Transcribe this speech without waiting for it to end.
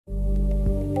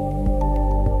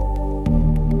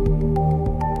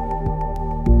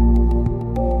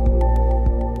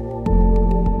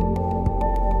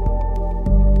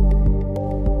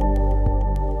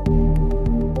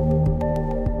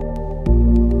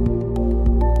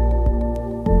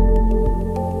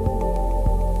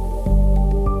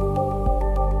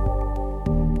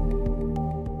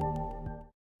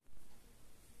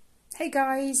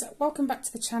guys, welcome back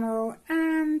to the channel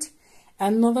and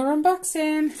another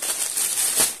unboxing.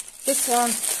 This one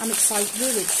I'm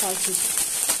really excited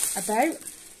about.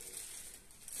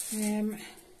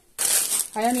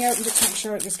 I only opened it to make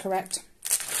sure it was correct,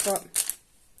 but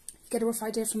get a rough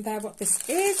idea from there what this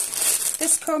is.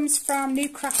 This comes from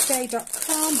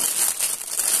newcraftday.com.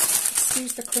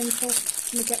 Excuse the crinkle.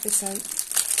 Let me get this out.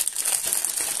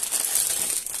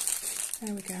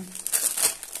 There we go.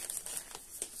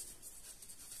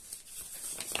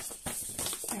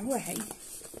 Anyway,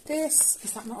 this,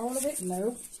 is that not all of it?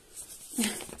 No.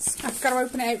 I've got to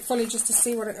open it out fully just to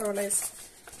see what it all is.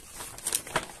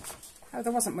 Oh,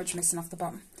 there wasn't much missing off the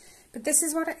bottom. But this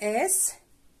is what it is.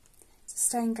 It's a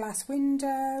stained glass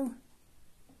window.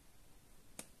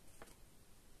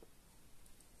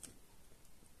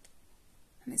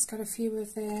 And it's got a few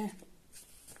of their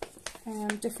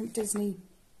different Disney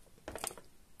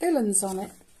villains on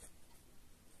it.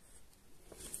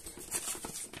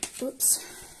 Whoops,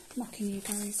 knocking you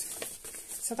guys.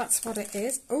 So that's what it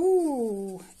is.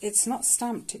 Oh, it's not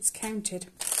stamped, it's counted.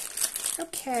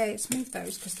 Okay, let's move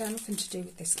those because they're nothing to do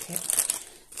with this kit.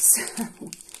 So,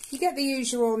 you get the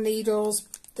usual needles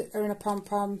that are in a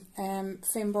pom-pom,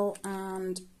 thimble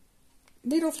and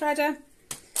needle threader.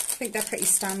 I think they're pretty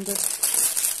standard.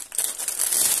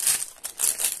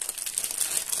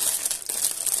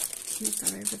 Move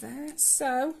them over there.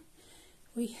 So,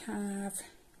 we have,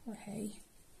 oh hey,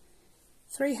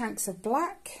 3 hanks of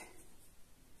black.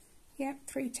 Yep,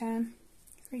 310,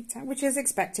 which is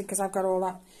expected because I've got all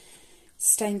that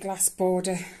stained glass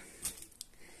border.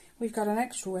 We've got an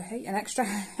extra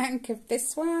hank of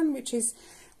this one, which is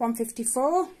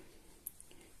 154.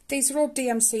 These are all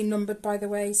DMC numbered, by the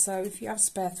way, so if you have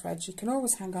spare threads, you can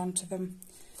always hang on to them.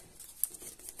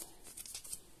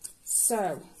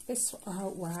 So this, oh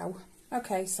wow.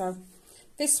 Okay, so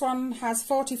this one has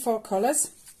 44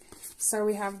 colours. So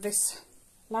we have this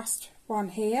last one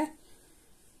here.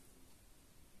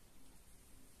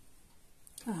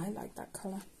 Oh, I like that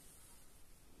colour.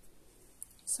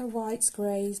 So whites,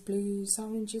 greys, blues,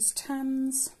 oranges,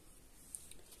 tans.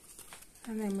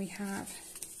 And then we have,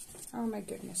 oh my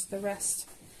goodness, the rest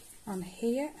on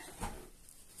here.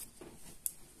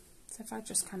 So if I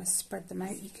just kind of spread them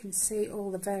out, you can see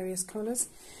all the various colours.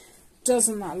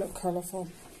 Doesn't that look colourful?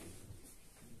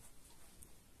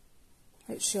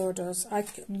 It sure does. I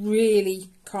really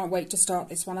can't wait to start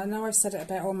this one. I know I've said it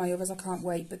about all my others, I can't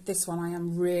wait, but this one I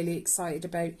am really excited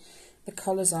about. The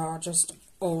colours are just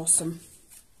awesome.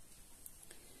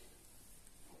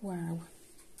 Wow.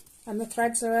 And the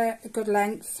threads are a good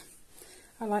length.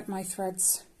 I like my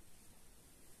threads.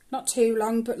 Not too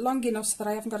long, but long enough so that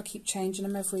I haven't got to keep changing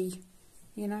them every,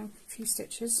 you know, few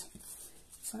stitches.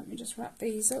 So let me just wrap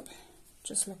these up.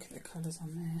 Just look at the colours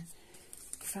on there.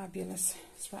 Fabulous.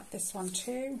 Let's wrap this one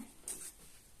too.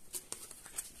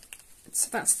 So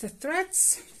that's the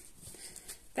threads.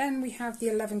 Then we have the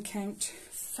 11 count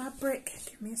fabric.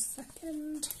 Give me a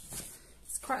second.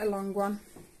 It's quite a long one.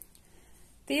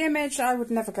 The image, I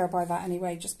would never go by that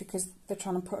anyway, just because they're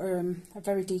trying to put a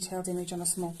very detailed image on a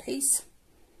small piece.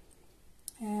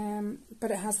 But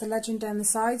it has the legend down the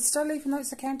side still, even though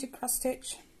it's a counted cross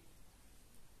stitch.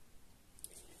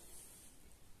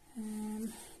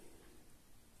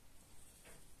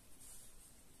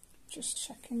 Just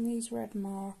checking these red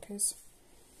markers.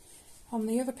 On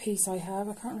the other piece I have,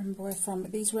 I can't remember where from,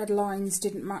 but these red lines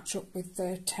didn't match up with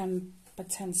the 10 by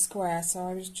 10 square, so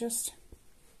I was just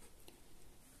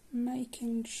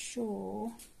making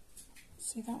sure.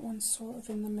 See, that one's sort of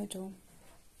in the middle.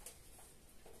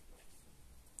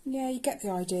 Yeah, you get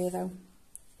the idea though.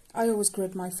 I always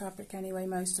grid my fabric anyway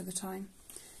most of the time.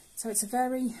 So it's a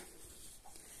very,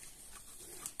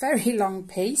 very long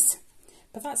piece,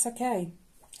 but that's okay.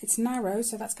 It's narrow,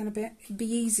 so that's going to be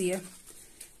easier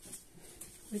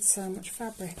with so much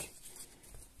fabric.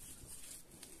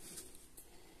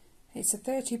 It's a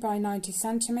 30 by 90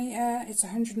 centimetre. It's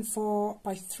 104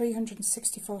 by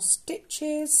 364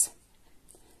 stitches.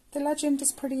 The legend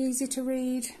is pretty easy to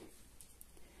read,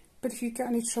 but if you've got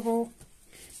any trouble,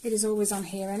 it is always on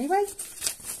here anyway.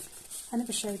 I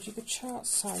never showed you the chart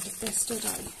side of this, did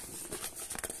I?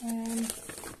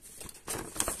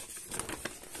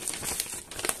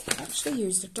 Actually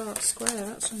used a dark square,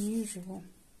 that's unusual.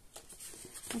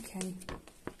 Okay,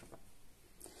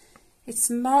 it's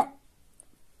not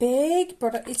big,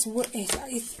 but it's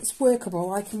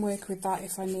workable. I can work with that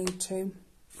if I need to.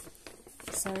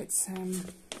 So it's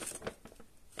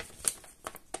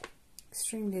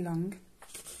extremely long,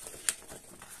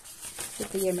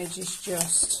 but the image is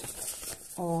just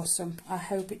awesome. I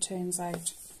hope it turns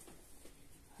out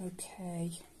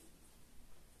okay.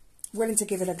 willing to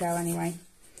give it a go anyway.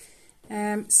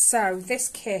 So this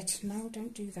kit, no,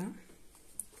 don't do that.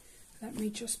 Let me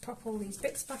just pop all these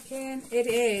bits back in. It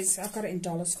is, I've got it in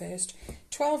dollars first,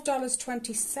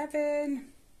 $12.27.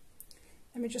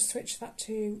 Let me just switch that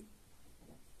to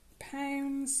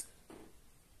pounds.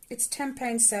 It's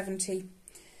 £10.70.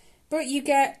 But you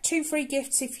get 2 free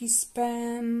gifts if you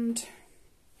spend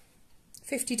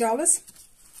 $50.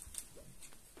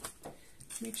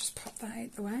 Let me just pop that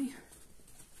out the way.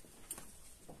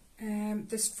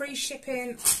 There's free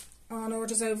shipping on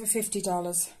orders over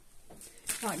 $50.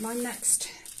 Right, my next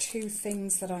 2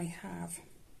 things that I have.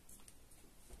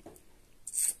 Let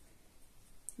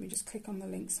me just click on the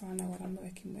link so I know what I'm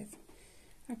working with.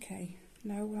 Okay,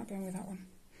 no, we're not going with that one.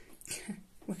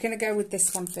 We're going to go with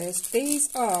this one first.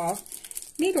 These are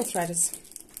needle threaders.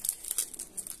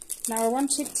 Now I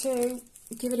wanted to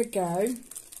give it a go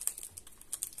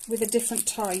with a different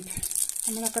type.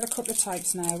 I mean, I've got a couple of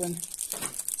types now, and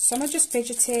some are just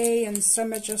fidgety and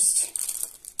some are just,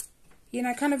 you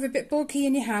know, kind of a bit bulky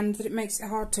in your hand that it makes it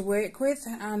hard to work with.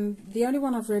 And the only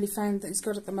one I've really found that is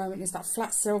good at the moment is that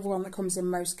flat silver one that comes in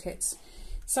most kits.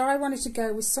 So I wanted to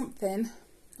go with something.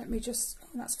 Let me just, oh,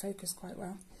 that's focused quite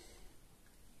well.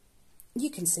 You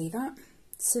can see that.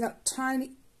 See that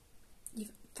tiny,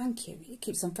 thank you, it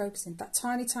keeps on focusing. That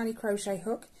tiny, tiny crochet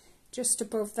hook just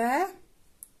above there.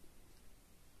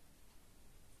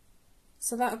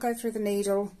 So that'll go through the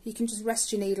needle. You can just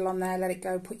rest your needle on there, let it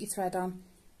go, put your thread on,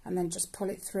 and then just pull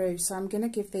it through. So I'm going to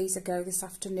give these a go this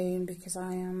afternoon because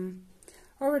I am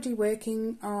already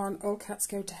working on All Cats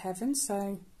Go to Heaven.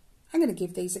 So I'm going to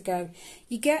give these a go.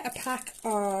 You get a pack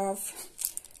of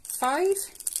 5.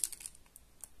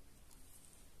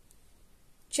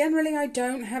 Generally I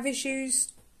don't have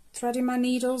issues threading my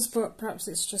needles, but perhaps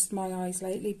it's just my eyes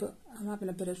lately, but I'm having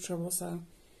a bit of trouble, so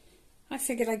I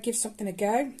figured I'd give something a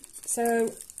go.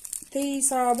 So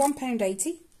these are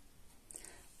 £1.80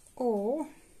 or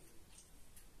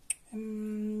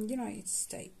United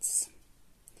States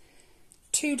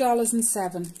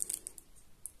 $2.07.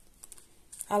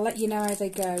 I'll let you know how they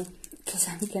go because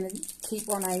I'm going to keep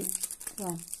one out.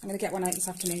 Well, I'm going to get one out this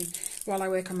afternoon while I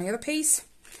work on my other piece.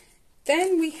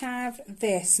 Then we have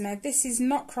this. Now this is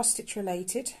not cross stitch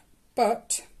related,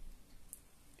 but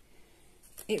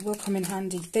it will come in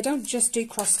handy. They don't just do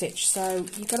cross stitch, so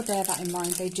you've got to bear that in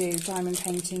mind. They do diamond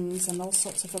paintings and all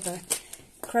sorts of other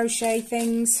crochet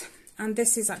things, and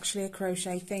this is actually a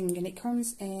crochet thing, and it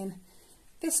comes in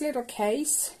this little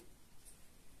case,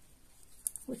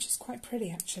 which is quite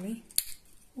pretty actually.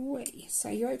 Wait, so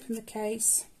you open the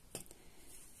case.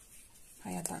 I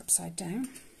had that upside down.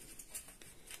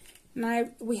 Now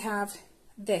we have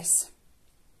this.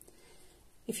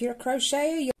 If you're a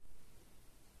crocheter,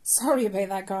 sorry about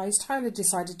that, guys. Tyler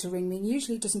decided to ring me, and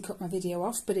usually it doesn't cut my video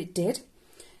off, but it did.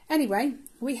 Anyway,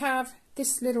 we have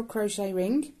this little crochet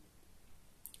ring,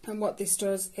 and what this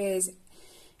does is,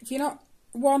 if you're not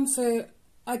one for,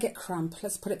 I get cramp,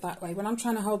 let's put it that way. When I'm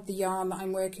trying to hold the yarn that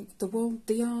I'm working, the wool,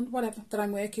 the yarn, whatever that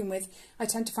I'm working with, I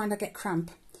tend to find I get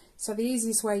cramp. So the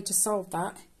easiest way to solve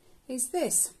that is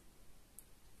this.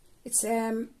 It's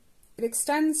it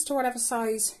extends to whatever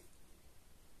size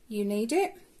you need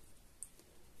it.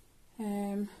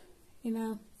 You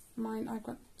know, mine, I've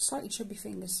got slightly chubby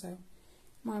fingers, so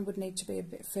mine would need to be a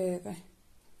bit further.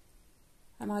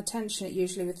 And I tension it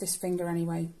usually with this finger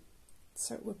anyway,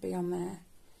 so it would be on there.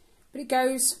 But it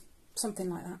goes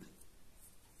something like that.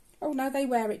 Oh no, they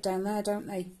wear it down there, don't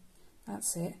they?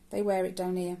 That's it. They wear it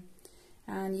down here.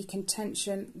 And you can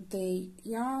tension the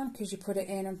yarn because you put it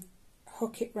in and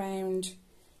hook it round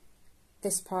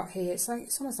this part here. It's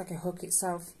almost like a hook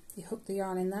itself. You hook the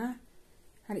yarn in there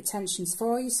and it tensions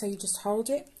for you, so you just hold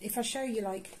it. If I show you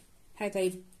like how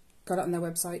they've got it on their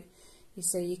website,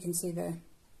 you can see the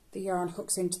yarn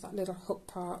hooks into that little hook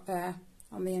part there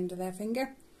on the end of their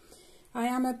finger. I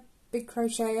am a big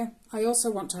crocheter. I also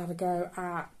want to have a go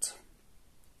at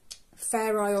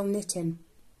Fair Isle knitting,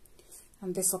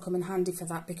 and this will come in handy for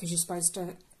that because you're supposed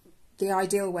to, the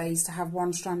ideal way is to have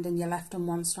one strand in your left and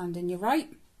one strand in your right.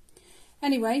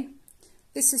 Anyway,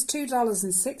 this is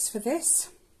 $2.06 for this,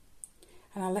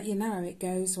 and I'll let you know how it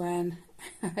goes when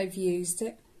I've used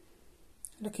it.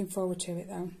 Looking forward to it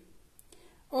though.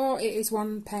 Or it is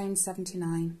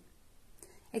 £1.79.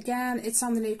 Again, it's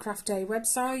on the New Craft Day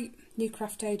website,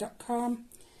 newcraftday.com,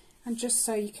 and just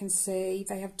so you can see,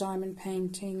 they have diamond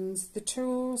paintings, the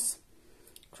tools,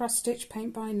 cross stitch,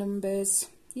 paint by numbers,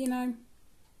 you know,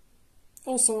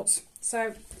 all sorts.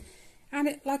 So, and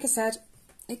it, like I said,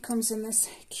 it comes in this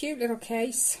cute little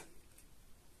case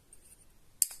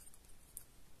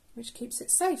which keeps it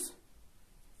safe.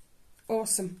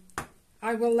 Awesome.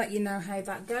 I will let you know how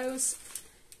that goes.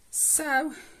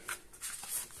 So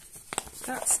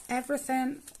that's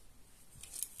everything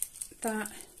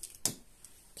that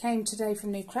came today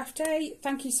from newcraftday.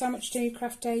 Thank you so much to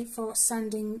newcraftday for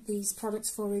sending these products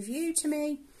for review to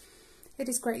me. It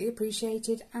is greatly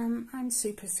appreciated, and I'm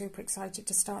super excited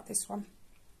to start this one.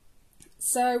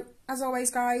 So as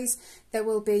always guys, there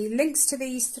will be links to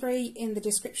these 3 in the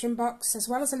description box, as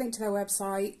well as a link to their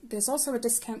website. There's also a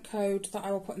discount code that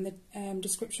I will put in the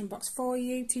description box for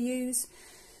you to use.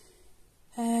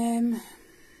 I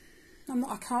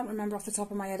can't remember off the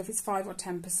top of my head if it's 5 or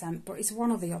 10%, but it's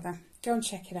one or the other. Go and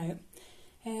check it out.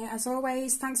 As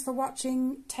always, thanks for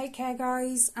watching. Take care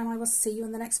guys, and I will see you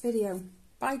in the next video.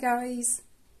 Bye guys.